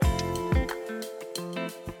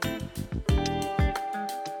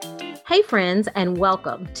Hey friends, and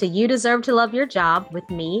welcome to You Deserve to Love Your Job with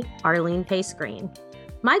me, Arlene Pace Green.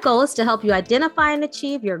 My goal is to help you identify and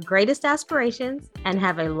achieve your greatest aspirations and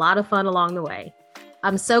have a lot of fun along the way.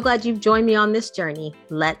 I'm so glad you've joined me on this journey.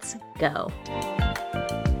 Let's go.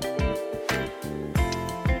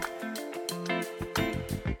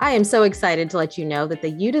 I am so excited to let you know that the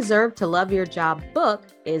You Deserve to Love Your Job book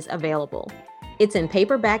is available. It's in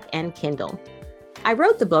paperback and Kindle. I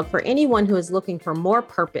wrote the book for anyone who is looking for more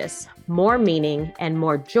purpose, more meaning, and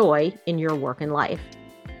more joy in your work and life.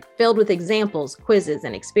 Filled with examples, quizzes,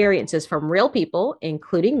 and experiences from real people,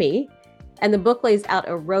 including me, and the book lays out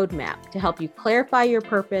a roadmap to help you clarify your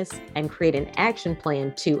purpose and create an action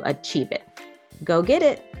plan to achieve it. Go get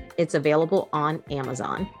it. It's available on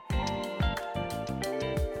Amazon.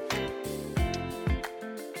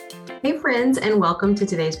 Hey friends, and welcome to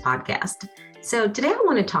today's podcast. So today I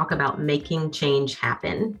want to talk about making change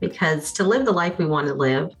happen, because to live the life we want to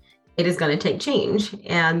live, it is going to take change.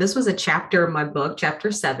 And this was a chapter of my book,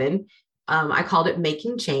 chapter 7. I called it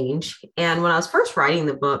Making Change. And when I was first writing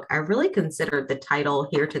the book, I really considered the title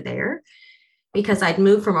Here to There, because I'd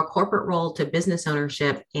moved from a corporate role to business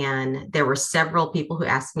ownership. And there were several people who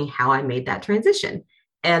asked me how I made that transition.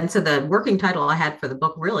 And so the working title I had for the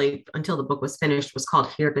book, really, until the book was finished, was called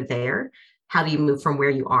Here to There. How do you move from where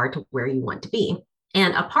you are to where you want to be?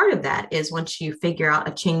 And a part of that is once you figure out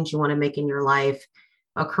a change you want to make in your life,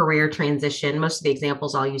 a career transition. Most of the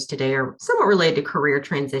examples I'll use today are somewhat related to career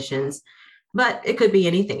transitions, but it could be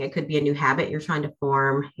anything. It could be a new habit you're trying to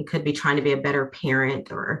form. It could be trying to be a better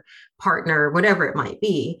parent or partner, whatever it might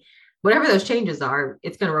be. Whatever those changes are,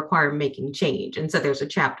 it's going to require making change. And so there's a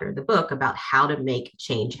chapter in the book about how to make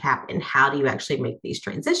change happen. How do you actually make these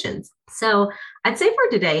transitions? So I'd say for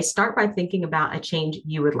today, start by thinking about a change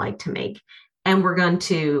you would like to make. And we're going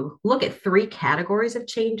to look at 3 categories of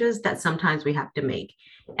changes that sometimes we have to make.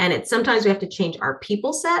 And it's sometimes we have to change our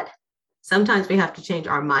people set. Sometimes we have to change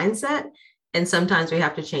our mindset. And sometimes we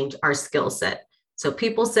have to change our skill set. So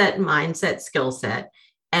people set, mindset, skill set.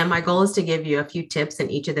 And my goal is to give you a few tips in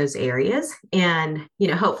each of those areas. And,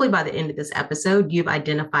 hopefully by the end of this episode, you've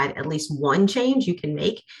identified at least one change you can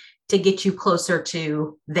make to get you closer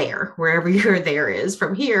to there, wherever your there is,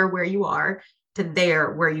 from here, where you are, to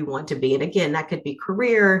there, where you want to be. And again, that could be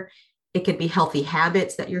career. It could be healthy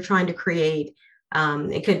habits that you're trying to create.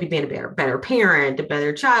 It could be being a better parent, a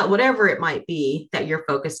better child, whatever it might be that you're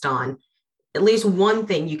focused on. At least one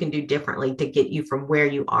thing you can do differently to get you from where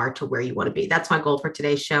you are to where you want to be. That's my goal for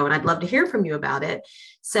today's show. And I'd love to hear from you about it.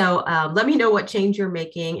 So let me know what change you're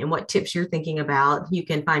making and what tips you're thinking about. You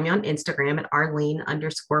can find me on Instagram at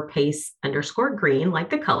Arlene_Pace_Green, like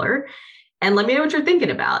the color. And let me know what you're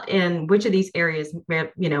thinking about and which of these areas may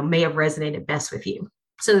have resonated best with you.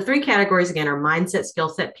 So the 3 categories, again, are mindset, skill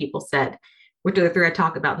set, people set, which are the 3 I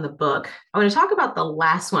talk about in the book. I want to talk about the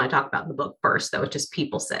last one I talk about in the book first, though, which is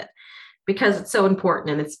people set, because it's so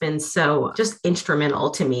important and it's been so just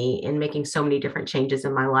instrumental to me in making so many different changes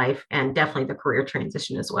in my life, and definitely the career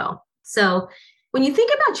transition as well. So when you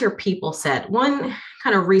think about your people set, one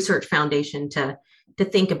kind of research foundation to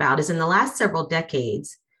think about is in the last several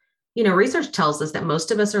decades, research tells us that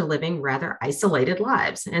most of us are living rather isolated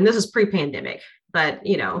lives. And this is pre-pandemic, but,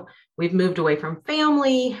 we've moved away from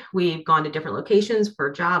family. We've gone to different locations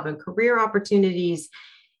for job and career opportunities.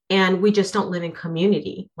 And we just don't live in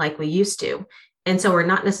community like we used to. And so we're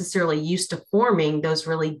not necessarily used to forming those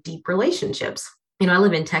really deep relationships. I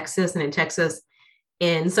live in Texas, and in Texas,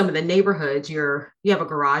 in some of the neighborhoods, you have a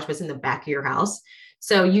garage, but it's in the back of your house.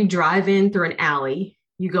 So you drive in through an alley,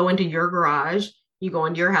 you go into your garage, you go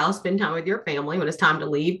into your house, spend time with your family. When it's time to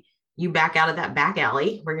leave, you back out of that back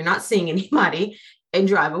alley where you're not seeing anybody and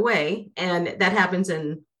drive away. And that happens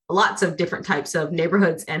in lots of different types of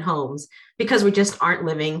neighborhoods and homes, because we just aren't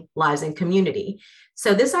living lives in community.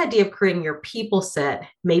 So this idea of creating your people set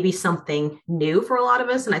may be something new for a lot of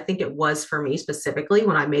us. And I think it was for me specifically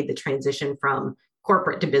when I made the transition from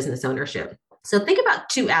corporate to business ownership. So think about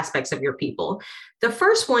 2 aspects of your people. The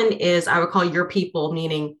first one is I would call your people,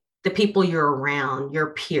 meaning the people you're around,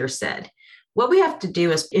 your peer set. What we have to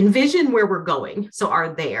do is envision where we're going. So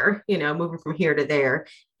are there, moving from here to there,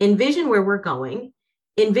 envision where we're going.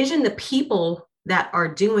 Envision the people that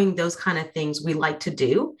are doing those kind of things we like to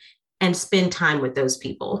do, and spend time with those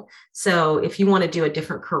people. So if you want to do a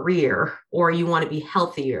different career, or you want to be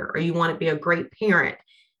healthier, or you want to be a great parent,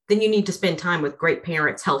 then you need to spend time with great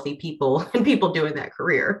parents, healthy people, and people doing that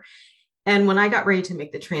career. And when I got ready to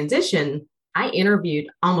make the transition, I interviewed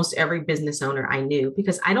almost every business owner I knew,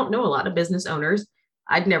 because I don't know a lot of business owners.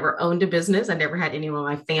 I'd never owned a business. I never had anyone in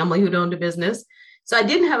my family who'd owned a business. So I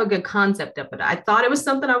didn't have a good concept of it. I thought it was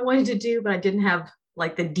something I wanted to do, but I didn't have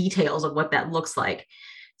like the details of what that looks like.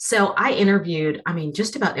 So I interviewed, I mean,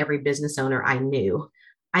 just about every business owner I knew.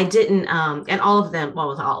 I didn't, and all of them, well,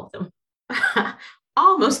 with all of them,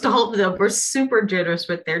 almost all of them were super generous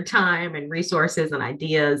with their time and resources and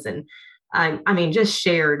ideas. And I mean, just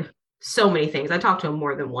shared so many things. I talked to them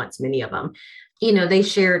more than once, many of them. They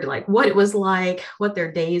shared like what it was like, what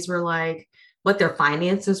their days were like, what their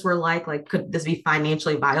finances were like could this be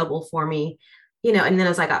financially viable for me? And then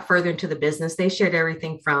as I got further into the business, they shared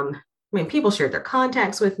everything from, I mean, people shared their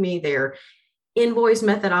contacts with me, their invoice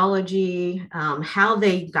methodology, how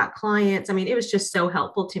they got clients. I mean, it was just so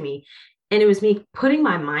helpful to me. And it was me putting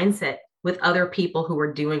my mindset with other people who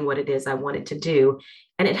were doing what it is I wanted to do.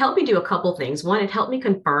 And it helped me do a couple things. One, it helped me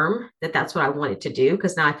confirm that that's what I wanted to do,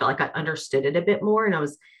 because now I felt like I understood it a bit more. And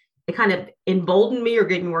it kind of emboldened me or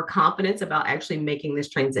gave me more confidence about actually making this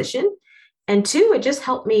transition. And two, it just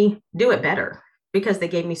helped me do it better because they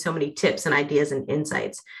gave me so many tips and ideas and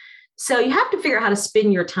insights. So you have to figure out how to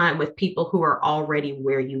spend your time with people who are already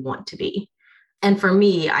where you want to be. And for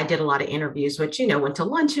me, I did a lot of interviews, which, went to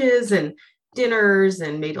lunches and dinners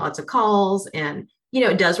and made lots of calls. And,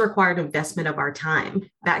 it does require an investment of our time.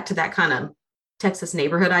 Back to that kind of Texas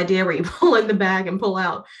neighborhood idea where you pull in the bag and pull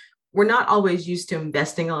out. We're not always used to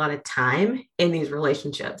investing a lot of time in these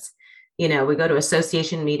relationships. We go to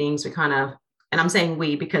association meetings, we kind of, and I'm saying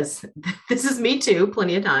we because this is me too,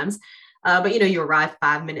 plenty of times. But you arrive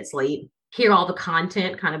 5 minutes late, hear all the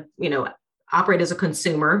content, kind of, operate as a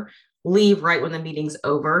consumer, leave right when the meeting's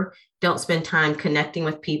over, don't spend time connecting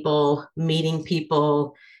with people, meeting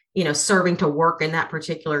people, serving to work in that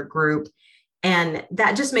particular group. And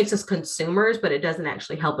that just makes us consumers, but it doesn't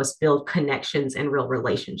actually help us build connections and real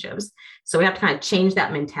relationships. So we have to kind of change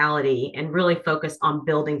that mentality and really focus on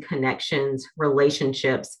building connections,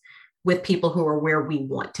 relationships with people who are where we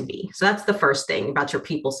want to be. So that's the first thing about your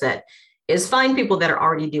people set, is find people that are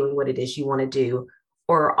already doing what it is you want to do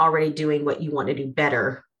or already doing what you want to do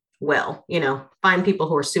better. Well, find people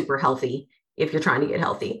who are super healthy if you're trying to get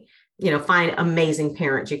healthy. Find amazing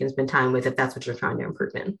parents you can spend time with if that's what you're trying to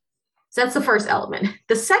improve in. So that's the first element.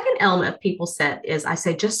 The second element of people set is, I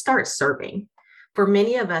say, just start serving. For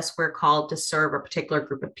many of us, we're called to serve a particular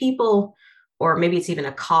group of people, or maybe it's even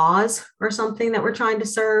a cause or something that we're trying to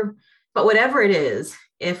serve. But whatever it is,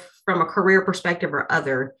 if from a career perspective or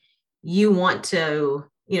other, you want to,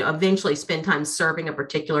 eventually spend time serving a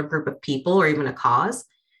particular group of people or even a cause,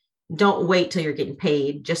 don't wait till you're getting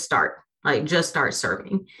paid. Just start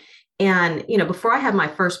serving. And, before I had my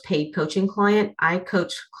first paid coaching client, I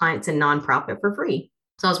coached clients in nonprofit for free.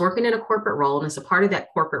 So I was working in a corporate role. And as a part of that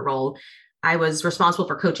corporate role, I was responsible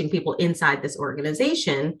for coaching people inside this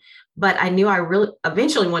organization. But I knew I really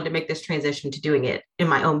eventually wanted to make this transition to doing it in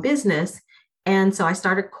my own business. And so I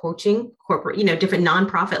started coaching corporate, different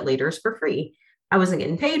nonprofit leaders for free. I wasn't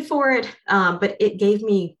getting paid for it, but it gave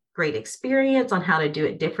me great experience on how to do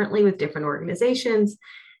it differently with different organizations.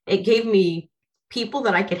 It gave me people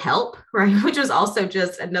that I could help, right? Which was also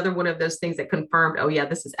just another one of those things that confirmed, oh yeah,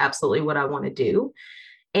 this is absolutely what I want to do.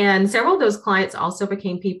 And several of those clients also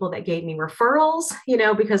became people that gave me referrals,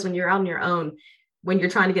 because when you're on your own, when you're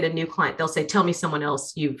trying to get a new client, they'll say, tell me someone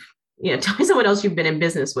else you've been in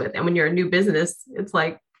business with. And when you're a new business, it's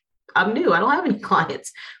like, I'm new, I don't have any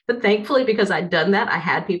clients. But thankfully, because I'd done that, I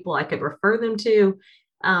had people I could refer them to.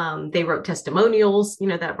 They wrote testimonials,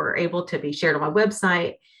 that were able to be shared on my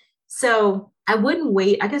website. So I wouldn't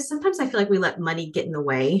wait. I guess sometimes I feel like we let money get in the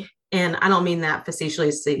way. And I don't mean that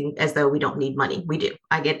facetiously as though we don't need money. We do.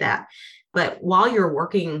 I get that. But while you're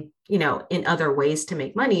working, in other ways to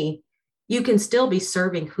make money, you can still be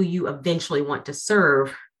serving who you eventually want to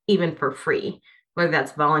serve, even for free, whether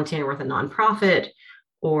that's volunteering with a nonprofit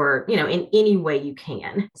or, in any way you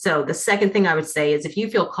can. So the second thing I would say is if you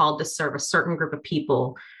feel called to serve a certain group of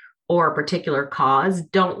people or a particular cause,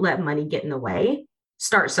 don't let money get in the way.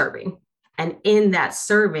 Start serving. And in that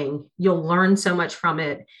serving, you'll learn so much from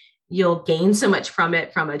it. You'll gain so much from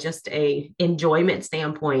it from just a enjoyment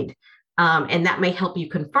standpoint. And that may help you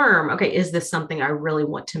confirm, okay, is this something I really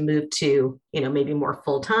want to move to, maybe more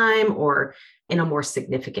full-time or in a more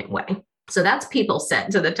significant way? So that's people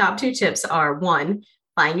set. So the top two tips are: one,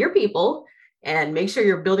 find your people and make sure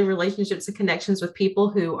you're building relationships and connections with people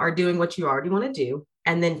who are doing what you already want to do.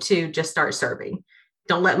 And then two, just start serving.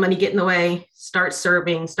 Don't let money get in the way. Start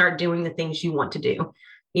serving, start doing the things you want to do.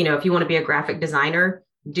 If you want to be a graphic designer,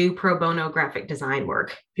 do pro bono graphic design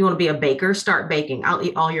work. If you want to be a baker, start baking. I'll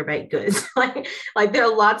eat all your baked goods. like there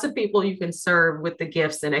are lots of people you can serve with the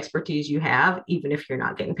gifts and expertise you have, even if you're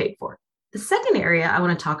not getting paid for it. The second area I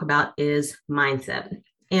want to talk about is mindset.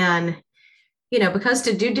 And, Because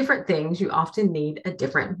to do different things, you often need a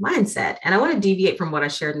different mindset. And I want to deviate from what I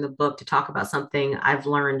shared in the book to talk about something I've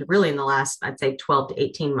learned really in the last, I'd say 12 to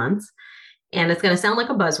 18 months. And it's going to sound like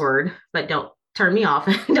a buzzword, but don't turn me off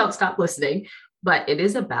and don't stop listening. But it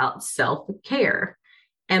is about self care.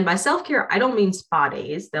 And by self care, I don't mean spa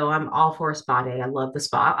days, though I'm all for a spa day. I love the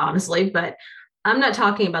spa, honestly, but I'm not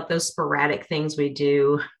talking about those sporadic things we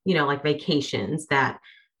do, like vacations that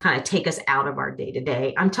kind of take us out of our day to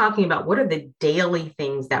day. I'm talking about what are the daily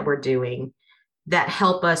things that we're doing that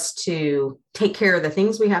help us to take care of the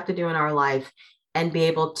things we have to do in our life and be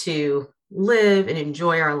able to live and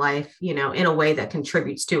enjoy our life, in a way that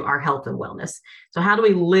contributes to our health and wellness. So how do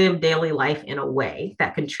we live daily life in a way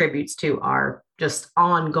that contributes to our just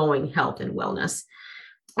ongoing health and wellness?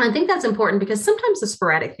 And I think that's important because sometimes the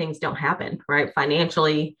sporadic things don't happen, right?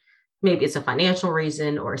 Financially, maybe it's a financial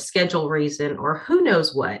reason or a schedule reason or who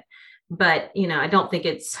knows what. But, I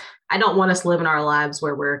don't want us living our lives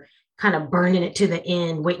where we're kind of burning it to the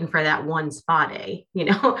end, waiting for that one spa day,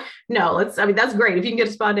 no, that's great. If you can get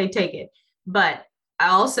a spa day, take it. But I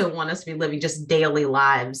also want us to be living just daily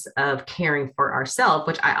lives of caring for ourselves,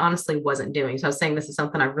 which I honestly wasn't doing. So I was saying this is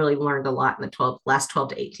something I've really learned a lot in the last 12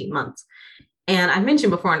 to 18 months. And I mentioned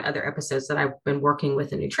before in other episodes that I've been working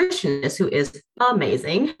with a nutritionist who is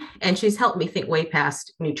amazing. And she's helped me think way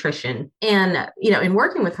past nutrition. And, in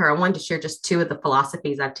working with her, I wanted to share just two of the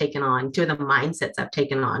philosophies I've taken on, two of the mindsets I've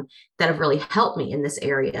taken on that have really helped me in this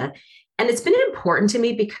area. And it's been important to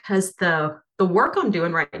me because the work I'm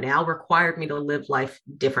doing right now required me to live life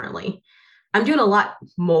differently. I'm doing a lot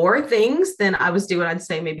more things than I was doing, I'd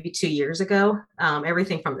say maybe 2 years ago.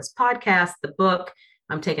 Everything from this podcast, the book.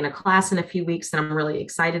 I'm taking a class in a few weeks that I'm really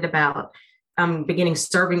excited about. I'm beginning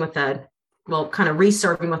serving with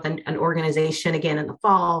reserving with an organization again in the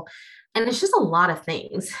fall. And it's just a lot of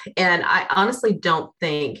things. And I honestly don't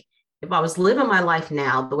think if I was living my life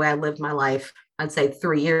now, the way I lived my life, I'd say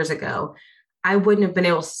 3 years ago, I wouldn't have been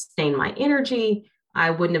able to sustain my energy.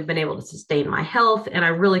 I wouldn't have been able to sustain my health. And I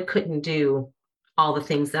really couldn't do all the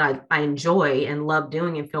things that I enjoy and love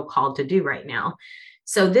doing and feel called to do right now.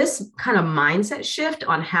 So this kind of mindset shift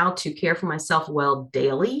on how to care for myself well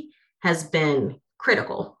daily has been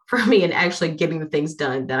critical for me in actually getting the things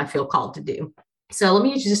done that I feel called to do. So let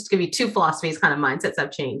me just give you two philosophies, kind of mindsets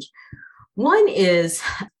I've changed. One is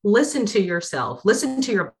listen to yourself, listen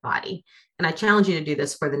to your body. And I challenge you to do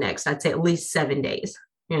this for the next, I'd say at least 7 days.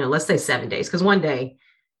 Let's say 7 days, because one day,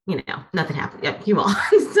 nothing happened. Yeah, you won't.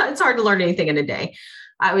 It's hard to learn anything in a day.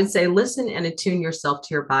 I would say listen and attune yourself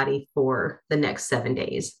to your body for the next 7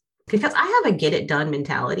 days, because I have a get it done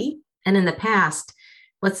mentality. And in the past,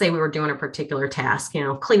 let's say we were doing a particular task,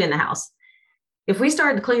 cleaning the house. If we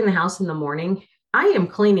started cleaning the house in the morning, I am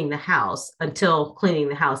cleaning the house until cleaning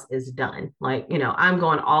the house is done. I'm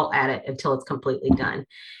going all at it until it's completely done.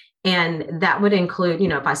 And that would include,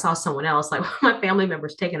 if I saw someone else, like my family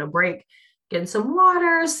members taking a break, getting some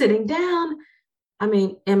water, sitting down. I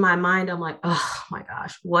mean, in my mind, I'm like, oh my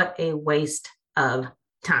gosh, what a waste of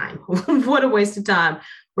time. What a waste of time.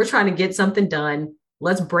 We're trying to get something done.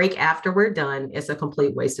 Let's break after we're done. It's a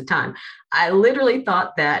complete waste of time. I literally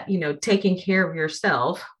thought that, taking care of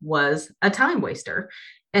yourself was a time waster.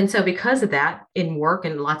 And so because of that, in work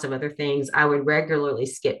and lots of other things, I would regularly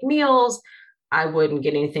skip meals. I wouldn't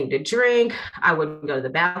get anything to drink. I wouldn't go to the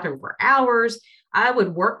bathroom for hours. I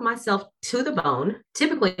would work myself to the bone,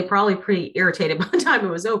 typically probably pretty irritated by the time it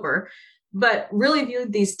was over, but really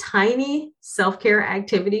viewed these tiny self-care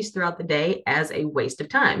activities throughout the day as a waste of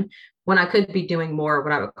time when I could be doing more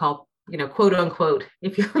what I would call, quote unquote,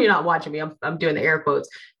 if you're not watching me, I'm doing the air quotes,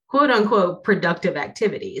 quote unquote, productive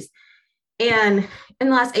activities. And in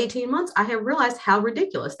the last 18 months, I have realized how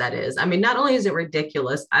ridiculous that is. I mean, not only is it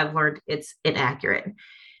ridiculous, I've learned it's inaccurate.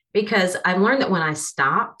 Because I've learned that when I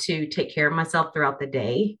stop to take care of myself throughout the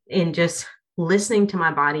day and just listening to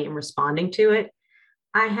my body and responding to it,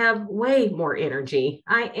 I have way more energy.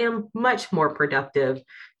 I am much more productive.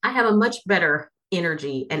 I have a much better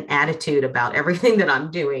energy and attitude about everything that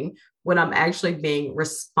I'm doing when I'm actually being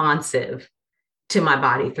responsive to my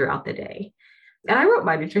body throughout the day. And I wrote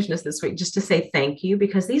my nutritionist this week just to say thank you,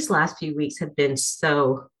 because these last few weeks have been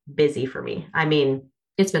so busy for me. I mean,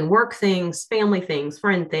 it's been work things, family things,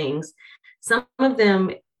 friend things, some of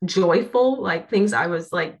them joyful, like things I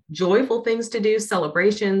was like joyful things to do,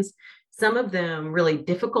 celebrations, some of them really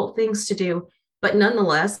difficult things to do. But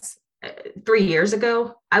nonetheless, 3 years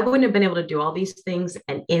ago, I wouldn't have been able to do all these things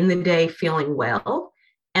and in the day feeling well.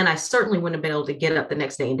 And I certainly wouldn't have been able to get up the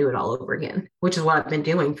next day and do it all over again, which is what I've been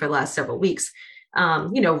doing for the last several weeks.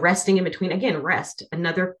 Resting in between, again, rest,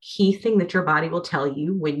 another key thing that your body will tell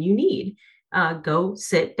you when you need. go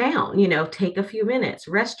sit down, take a few minutes,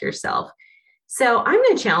 rest yourself. So I'm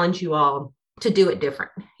going to challenge you all to do it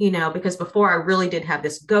different, because before I really did have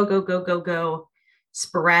this go, go, go, go, go,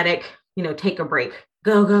 sporadic, take a break,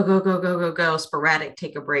 go, go, go, go, go, go, go, sporadic,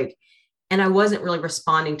 take a break. And I wasn't really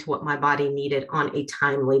responding to what my body needed on a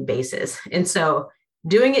timely basis. And so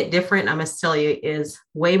doing it different, I must tell you, is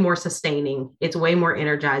way more sustaining. It's way more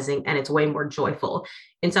energizing and it's way more joyful.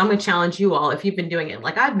 And so I'm going to challenge you all, if you've been doing it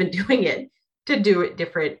like I've been doing it, to do it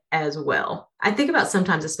different as well. I think about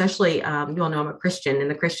sometimes, especially, you all know I'm a Christian. In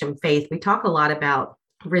the Christian faith, we talk a lot about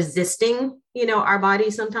resisting, our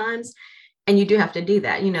body sometimes. And you do have to do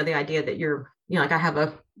that. The idea that you're, like I have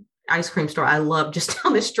a ice cream store I love just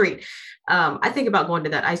down the street. I think about going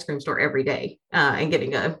to that ice cream store every day and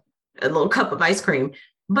getting a little cup of ice cream,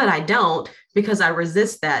 but I don't, because I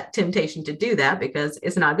resist that temptation to do that because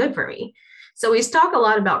it's not good for me. So we talk a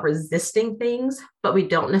lot about resisting things, but we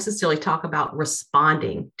don't necessarily talk about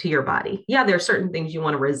responding to your body. Yeah, there are certain things you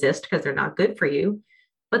want to resist because they're not good for you,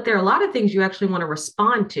 but there are a lot of things you actually want to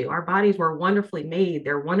respond to. Our bodies were wonderfully made.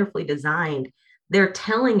 They're wonderfully designed. They're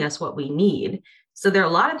telling us what we need. So there are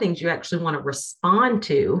a lot of things you actually want to respond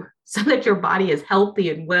to so that your body is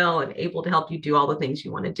healthy and well and able to help you do all the things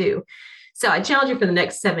you want to do. So I challenge you for the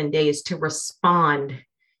next 7 days to respond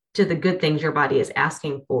to the good things your body is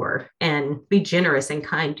asking for, and be generous and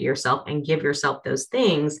kind to yourself and give yourself those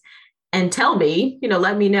things, and tell me,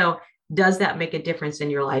 let me know, does that make a difference in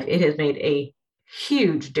your life? It has made a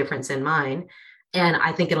huge difference in mine. And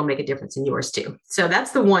I think it'll make a difference in yours too. So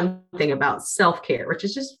that's the one thing about self-care, which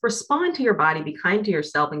is just respond to your body, be kind to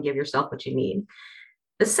yourself, and give yourself what you need.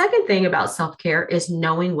 The second thing about self-care is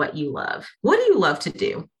knowing what you love. What do you love to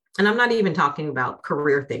do? And I'm not even talking about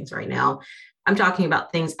career things right now. I'm talking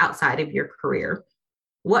about things outside of your career.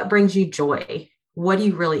 What brings you joy? What do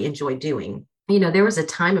you really enjoy doing? There was a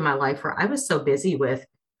time in my life where I was so busy with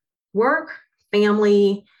work,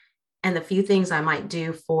 family, and the few things I might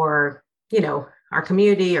do for, our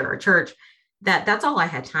community or our church, that's all I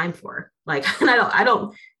had time for. Like, and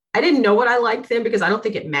I didn't know what I liked then, because I don't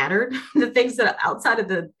think it mattered. The things that outside of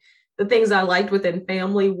the things I liked within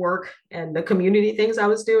family, work, and the community things I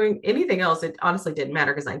was doing, anything else, it honestly didn't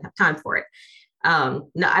matter because I didn't have time for it.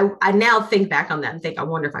 Now I now think back on that and think, I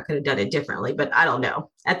wonder if I could have done it differently, but I don't know.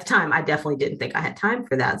 At the time, I definitely didn't think I had time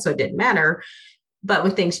for that. So it didn't matter. But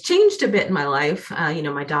when things changed a bit in my life,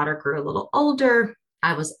 my daughter grew a little older.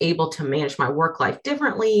 I was able to manage my work life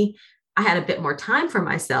differently. I had a bit more time for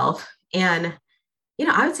myself. And,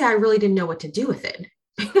 I would say I really didn't know what to do with it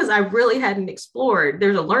because I really hadn't explored.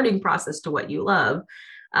 There's a learning process to what you love.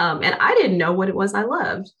 And I didn't know what it was I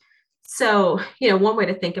loved. So, one way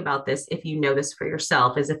to think about this, if you know this for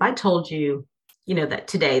yourself, is if I told you, that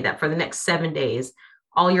today, that for the next 7 days,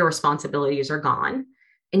 all your responsibilities are gone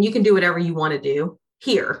and you can do whatever you want to do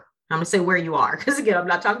here. I'm going to say where you are, because again, I'm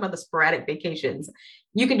not talking about the sporadic vacations.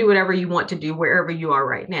 You can do whatever you want to do wherever you are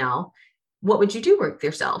right now. What would you do with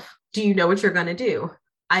yourself? Do you know what you're going to do?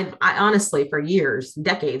 I honestly, for years,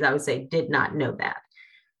 decades, I would say, did not know that.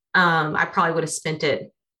 I probably would have spent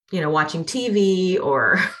it, watching TV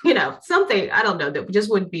or, something, I don't know, that just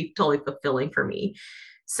wouldn't be totally fulfilling for me.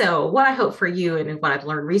 So what I hope for you, and what I've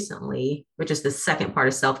learned recently, which is the second part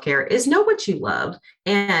of self-care, is know what you love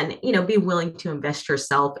and, be willing to invest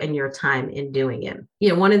yourself and your time in doing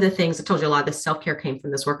it. One of the things I told you, a lot of this self-care came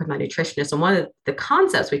from this work with my nutritionist. And one of the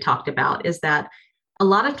concepts we talked about is that a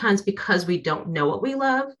lot of times, because we don't know what we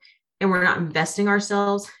love and we're not investing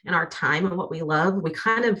ourselves and our time in what we love, we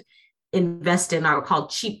kind of invest in our called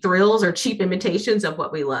cheap thrills or cheap imitations of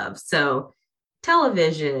what we love. So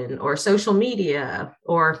television or social media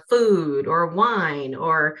or food or wine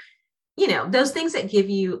or, those things that give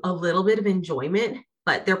you a little bit of enjoyment,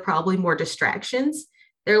 but they're probably more distractions.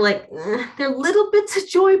 They're like, they're little bits of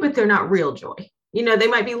joy, but they're not real joy. They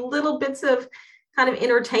might be little bits of kind of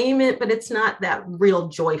entertainment, but it's not that real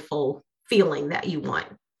joyful feeling that you want.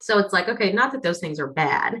 So it's like, okay, not that those things are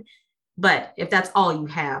bad, but if that's all you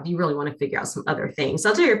have, you really want to figure out some other things. So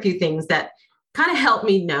I'll tell you a few things that kind of helped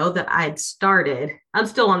me know that I'm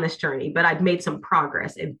still on this journey, but I'd made some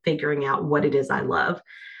progress in figuring out what it is I love.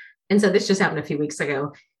 And so this just happened a few weeks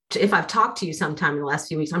ago. If I've talked to you sometime in the last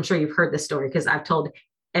few weeks, I'm sure you've heard this story because I've told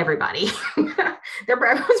everybody.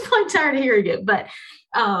 Everyone's probably tired of hearing it, but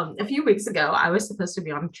a few weeks ago, I was supposed to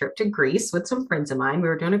be on a trip to Greece with some friends of mine. We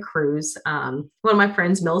were doing a cruise. One of my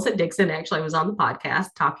friends, Millicent Dixon, actually was on the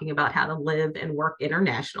podcast talking about how to live and work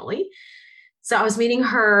internationally. So I was meeting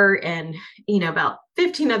her and, about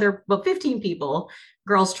 15 people,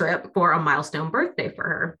 girls trip for a milestone birthday for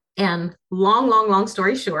her. And long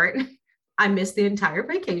story short, I missed the entire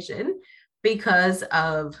vacation because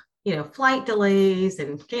of flight delays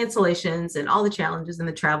and cancellations and all the challenges in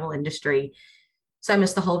the travel industry. So I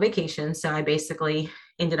missed the whole vacation. So I basically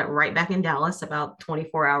ended up right back in Dallas about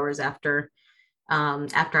 24 hours after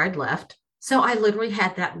I'd left. So I literally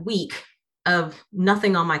had that week of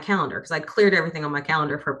nothing on my calendar because I'd cleared everything on my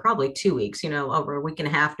calendar for probably 2 weeks, over a week and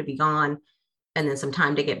a half to be gone, and then some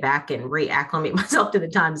time to get back and reacclimate myself to the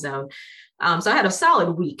time zone. So I had a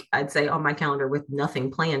solid week, I'd say, on my calendar with nothing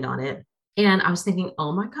planned on it. And I was thinking,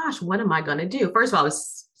 oh my gosh, what am I going to do? First of all, I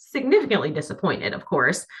was significantly disappointed, of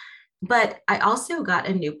course, but I also got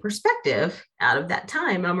a new perspective out of that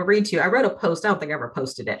time. And I'm going to read to you. I wrote a post. I don't think I ever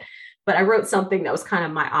posted it, but I wrote something that was kind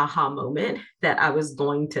of my aha moment that I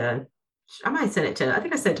might send it to, I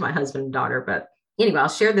think I sent it to my husband and daughter, but anyway, I'll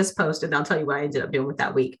share this post and I'll tell you what I ended up doing with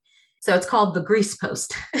that week. So it's called the Greece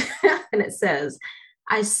post. And it says,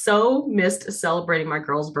 I so missed celebrating my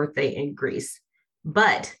girl's birthday in Greece,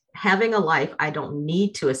 but having a life I don't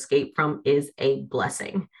need to escape from is a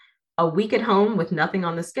blessing. A week at home with nothing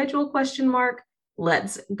on the schedule, question mark,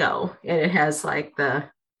 let's go. And it has like the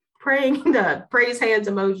praise hands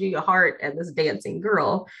emoji, a heart, and this dancing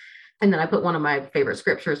girl. And then I put one of my favorite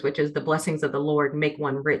scriptures, which is the blessings of the Lord make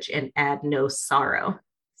one rich and add no sorrow.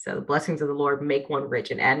 So the blessings of the Lord make one rich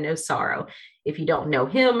and add no sorrow. If you don't know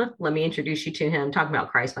him, let me introduce you to him. Talking about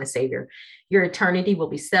Christ, my Savior. Your eternity will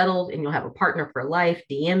be settled and you'll have a partner for life.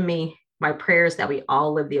 DM me. My prayer is that we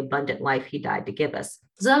all live the abundant life he died to give us.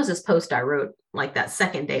 So that was this post I wrote like that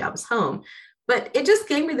second day I was home. But it just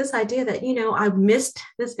gave me this idea that, I missed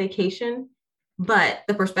this vacation, but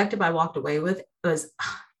the perspective I walked away with was,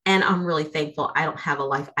 and I'm really thankful I don't have a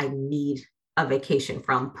life I need a vacation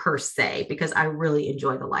from per se, because I really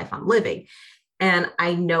enjoy the life I'm living. And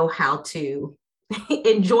I know how to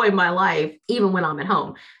enjoy my life even when I'm at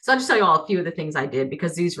home. So I'll just tell you all a few of the things I did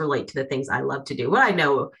because these relate to the things I love to do.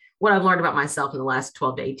 What I've learned about myself in the last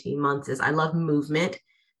 12 to 18 months is I love movement.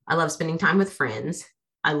 I love spending time with friends.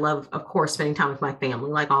 I love, of course, spending time with my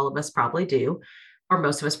family, like all of us probably do, or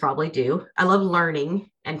most of us probably do. I love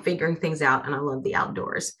learning and figuring things out, and I love the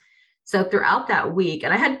outdoors. So throughout that week,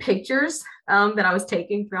 and I had pictures that I was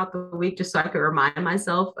taking throughout the week just so I could remind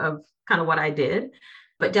myself of kind of what I did,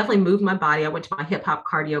 but definitely moved my body. I went to my hip hop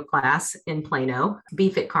cardio class in Plano,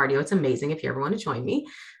 BFit Cardio. It's amazing if you ever want to join me.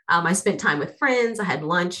 I spent time with friends. I had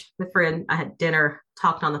lunch with friends. I had dinner,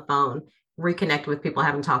 talked on the phone, reconnected with people I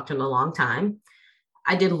haven't talked to in a long time.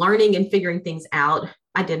 I did learning and figuring things out.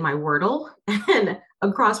 I did my Wordle and a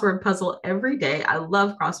crossword puzzle every day. I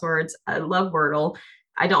love crosswords. I love Wordle.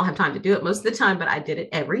 I don't have time to do it most of the time, but I did it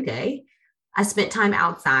every day. I spent time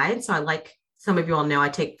outside. So some of you all know I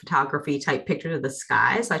take photography type pictures of the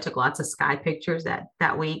sky. So I took lots of sky pictures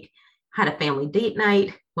that week. Had a family date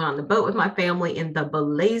night, went on the boat with my family in the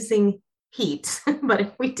blazing heat,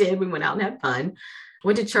 but we went out and had fun.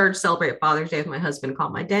 Went to church, celebrated Father's Day with my husband,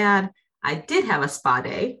 called my dad. I did have a spa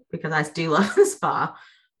day because I do love the spa.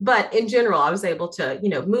 But in general, I was able to,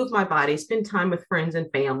 move my body, spend time with friends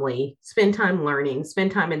and family, spend time learning,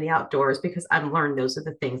 spend time in the outdoors because I've learned those are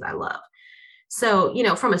the things I love. So,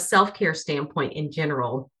 from a self-care standpoint in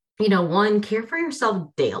general, one, care for yourself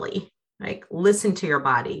daily, like listen to your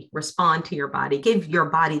body, respond to your body, give your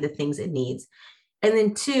body the things it needs. And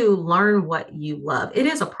then two, learn what you love. It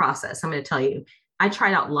is a process. I'm going to tell you, I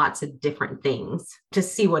tried out lots of different things to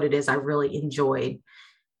see what it is I really enjoyed.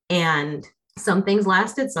 And some things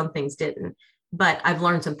lasted, some things didn't. But I've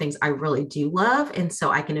learned some things I really do love. And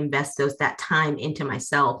so I can invest that time into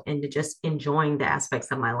myself and to just enjoying the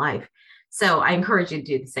aspects of my life. So I encourage you to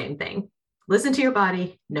do the same thing. Listen to your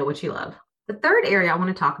body, know what you love. The third area I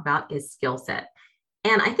want to talk about is skill set.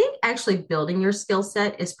 And I think actually building your skill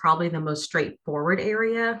set is probably the most straightforward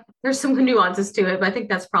area. There's some nuances to it, but I think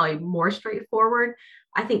that's probably more straightforward.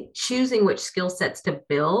 I think choosing which skill sets to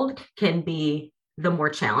build can be the more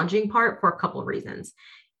challenging part for a couple of reasons.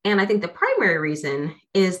 And I think the primary reason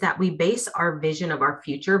is that we base our vision of our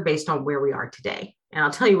future based on where we are today. And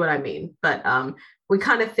I'll tell you what I mean, but we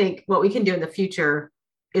kind of think what we can do in the future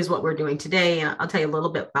is what we're doing today. And I'll tell you a little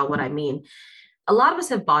bit about what I mean. A lot of us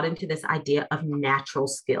have bought into this idea of natural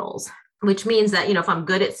skills, which means that, if I'm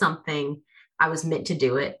good at something, I was meant to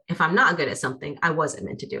do it. If I'm not good at something, I wasn't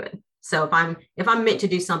meant to do it. So if I'm meant to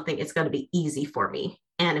do something, it's going to be easy for me.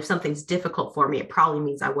 And if something's difficult for me, it probably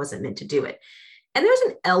means I wasn't meant to do it. And there's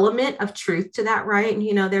an element of truth to that, right?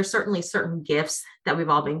 And, there's certainly certain gifts that we've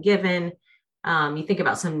all been given. You think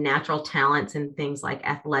about some natural talents and things like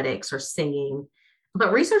athletics or singing.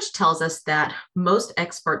 But research tells us that most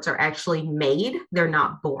experts are actually made, they're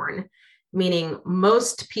not born, meaning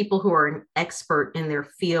most people who are an expert in their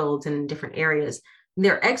fields and in different areas,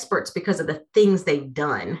 they're experts because of the things they've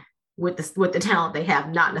done, with the talent they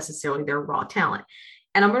have, not necessarily their raw talent.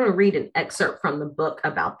 And I'm going to read an excerpt from the book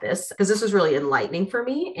about this because this was really enlightening for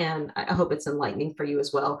me. And I hope it's enlightening for you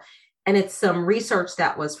as well. And it's some research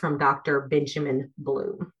that was from Dr. Benjamin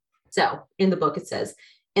Bloom. So in the book, it says,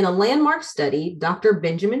 in a landmark study, Dr.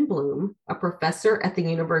 Benjamin Bloom, a professor at the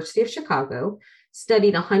University of Chicago,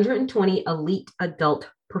 studied 120 elite adult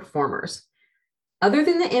performers. Other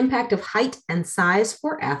than the impact of height and size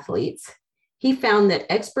for athletes, he found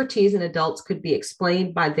that expertise in adults could be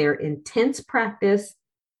explained by their intense practice,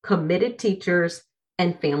 committed teachers,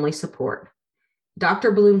 and family support.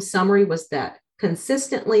 Dr. Bloom's summary was that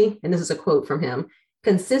consistently, and this is a quote from him,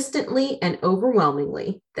 consistently and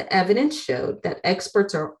overwhelmingly, the evidence showed that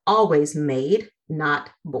experts are always made, not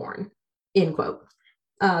born, end quote.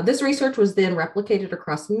 This research was then replicated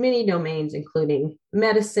across many domains, including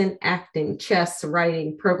medicine, acting, chess,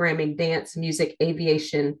 writing, programming, dance, music,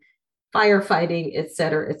 aviation, firefighting, et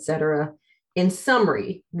cetera, et cetera. In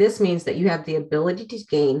summary, this means that you have the ability to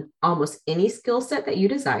gain almost any skill set that you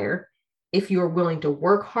desire if you are willing to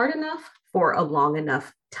work hard enough for a long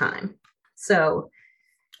enough time. So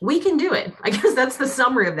we can do it. I guess that's the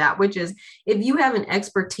summary of that, which is if you have an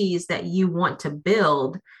expertise that you want to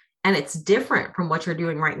build and it's different from what you're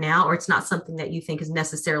doing right now, or it's not something that you think is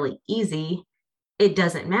necessarily easy, it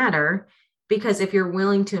doesn't matter. Because if you're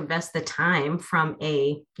willing to invest the time from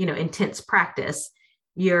a, intense practice,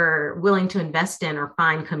 you're willing to invest in or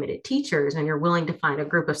find committed teachers, and you're willing to find a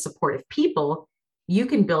group of supportive people, you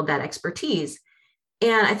can build that expertise.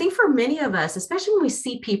 And I think for many of us, especially when we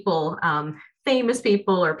see people, famous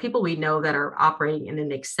people or people we know that are operating in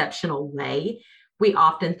an exceptional way, we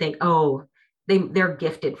often think, oh, they're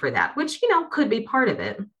gifted for that, which, could be part of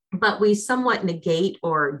it. But we somewhat negate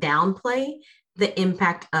or downplay the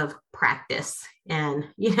impact of practice and,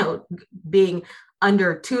 being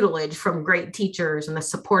under tutelage from great teachers and the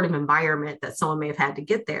supportive environment that someone may have had to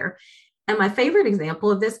get there. And my favorite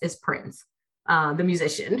example of this is Prince, the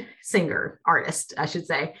musician, singer, artist, I should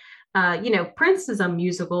say. Prince is a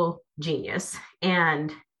musical genius,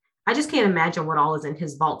 and I just can't imagine what all is in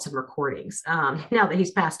his vaults and recordings. Now that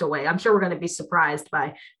he's passed away, I'm sure we're going to be surprised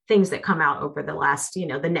by things that come out over the last,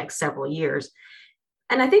 the next several years.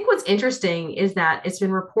 And I think what's interesting is that it's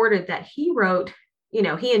been reported that he wrote, he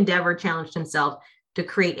challenged himself to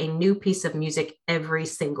create a new piece of music every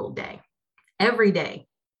single day. Every day,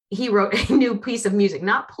 he wrote a new piece of music,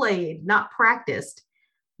 not played, not practiced,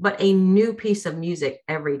 but a new piece of music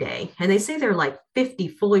every day. And they say there are like 50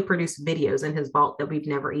 fully produced videos in his vault that we've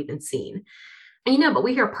never even seen. And, but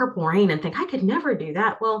we hear Purple Rain and think, I could never do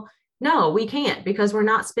that. Well, no, we can't, because we're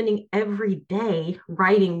not spending every day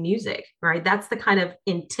writing music, right? That's the kind of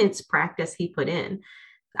intense practice he put in.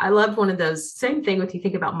 I love one of those, same thing with, you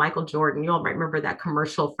think about Michael Jordan, you all might remember that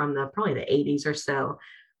commercial from probably the 80s or so,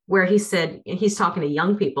 where he said, he's talking to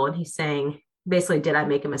young people and he's saying, basically, did I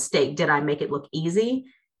make a mistake? Did I make it look easy?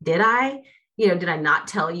 Did I? Did I not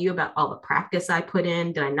tell you about all the practice I put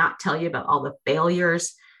in? Did I not tell you about all the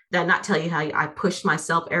failures? Did I not tell you how I pushed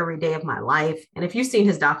myself every day of my life? And if you've seen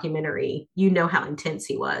his documentary, you know how intense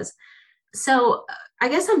he was. So I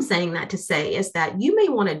guess I'm saying that to say is that you may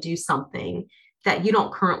want to do something that you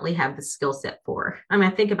don't currently have the skill set for. I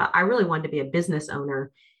mean, I really wanted to be a business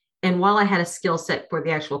owner. And while I had a skill set for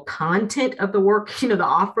the actual content of the work, the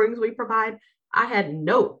offerings we provide, I had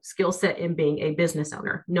no skill set in being a business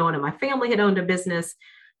owner. No one in my family had owned a business.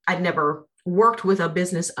 I'd never worked with a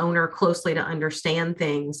business owner closely to understand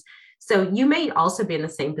things. So you may also be in the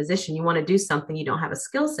same position. You want to do something you don't have a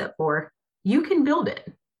skill set for. You can build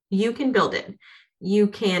it. You can build it. You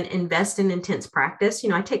can invest in intense practice.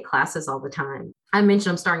 I take classes all the time. I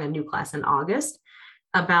mentioned I'm starting a new class in August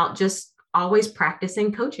about just always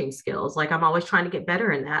practicing coaching skills. Like I'm always trying to get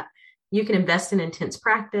better in that. You can invest in intense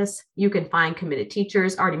practice. You can find committed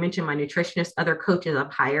teachers. I already mentioned my nutritionist, other coaches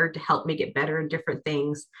I've hired to help me get better in different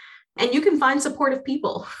things. And you can find supportive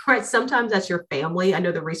people, right? Sometimes that's your family. I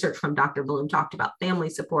know the research from Dr. Bloom talked about family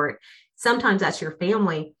support. Sometimes that's your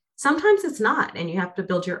family. Sometimes it's not. And you have to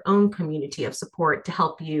build your own community of support to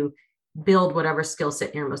help you build whatever skill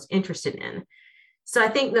set you're most interested in. So I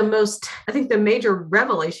think the major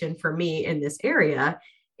revelation for me in this area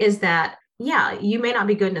is that, yeah, you may not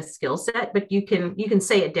be good in a skill set, but you can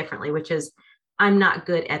say it differently, which is, I'm not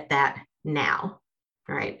good at that now,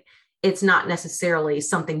 right? It's not necessarily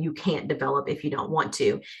something you can't develop if you don't want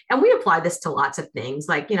to. And we apply this to lots of things.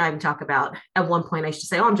 Like, I even talk about, at one point I used to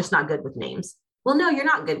say, oh, I'm just not good with names. Well, no, you're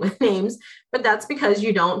not good with names, but that's because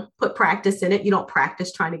you don't put practice in it. You don't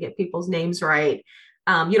practice trying to get people's names right.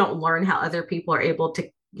 You don't learn how other people are able to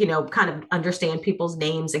kind of understand people's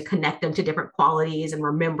names and connect them to different qualities and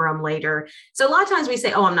remember them later. So a lot of times we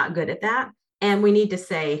say, oh, I'm not good at that. And we need to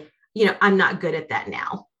say, I'm not good at that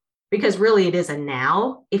now, because really it is a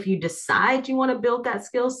now. If you decide you want to build that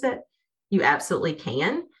skill set, you absolutely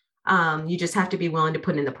can. You just have to be willing to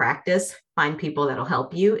put in the practice, find people that'll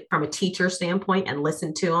help you from a teacher standpoint and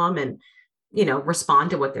listen to them and,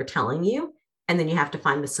 respond to what they're telling you. And then you have to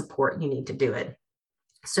find the support you need to do it.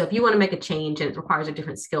 So if you want to make a change and it requires a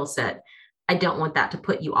different skill set, I don't want that to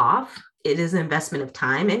put you off. It is an investment of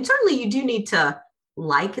time. And certainly you do need to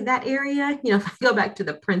like that area. If I go back to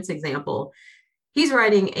the Prince example, he's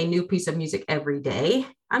writing a new piece of music every day.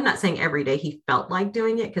 I'm not saying every day he felt like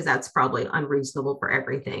doing it, because that's probably unreasonable for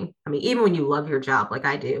everything. I mean, even when you love your job like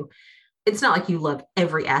I do, it's not like you love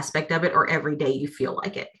every aspect of it or every day you feel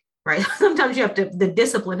like it, right? Sometimes the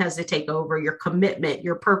discipline has to take over, your commitment,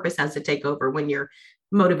 your purpose has to take over when your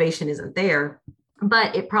motivation isn't there.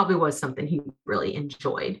 But it probably was something he really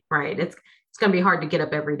enjoyed, right? It's going to be hard to get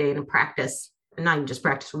up every day and practice, and not even just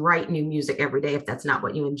practice, write new music every day if that's not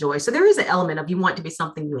what you enjoy. So there is an element of you want to be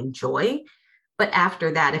something you enjoy. But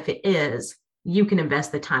after that, if it is, you can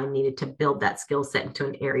invest the time needed to build that skill set into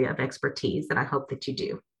an area of expertise that I hope that you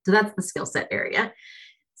do. So that's the skill set area.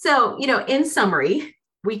 So, in summary,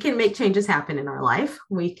 we can make changes happen in our life.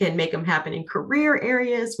 We can make them happen in career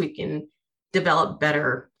areas. We can develop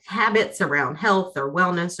better habits around health or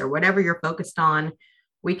wellness or whatever you're focused on.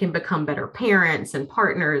 We can become better parents and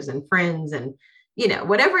partners and friends and,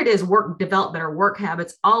 whatever it is, develop better work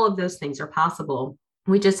habits. All of those things are possible.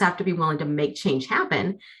 We just have to be willing to make change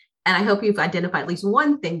happen. And I hope you've identified at least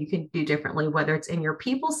one thing you can do differently, whether it's in your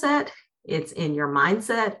people set, it's in your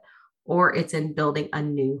mindset, or it's in building a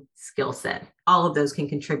new skill set. All of those can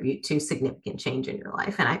contribute to significant change in your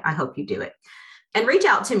life. And I hope you do it. And reach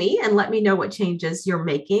out to me and let me know what changes you're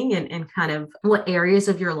making and kind of what areas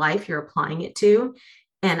of your life you're applying it to.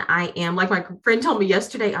 And I am, like my friend told me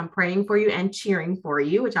yesterday, I'm praying for you and cheering for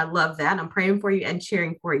you, which I love that. I'm praying for you and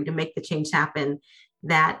cheering for you to make the change happen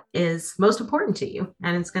that is most important to you.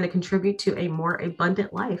 And it's going to contribute to a more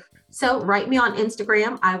abundant life. So write me on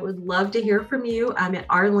Instagram. I would love to hear from you. I'm at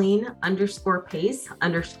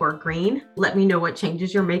Arlene_Pace_Green. Let me know what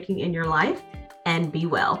changes you're making in your life, and be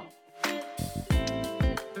well.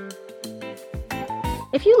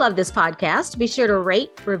 If you love this podcast, be sure to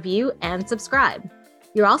rate, review, and subscribe.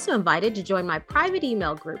 You're also invited to join my private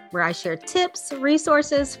email group where I share tips,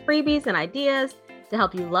 resources, freebies, and ideas to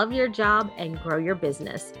help you love your job and grow your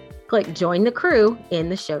business. Click Join the Crew in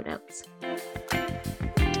the show notes.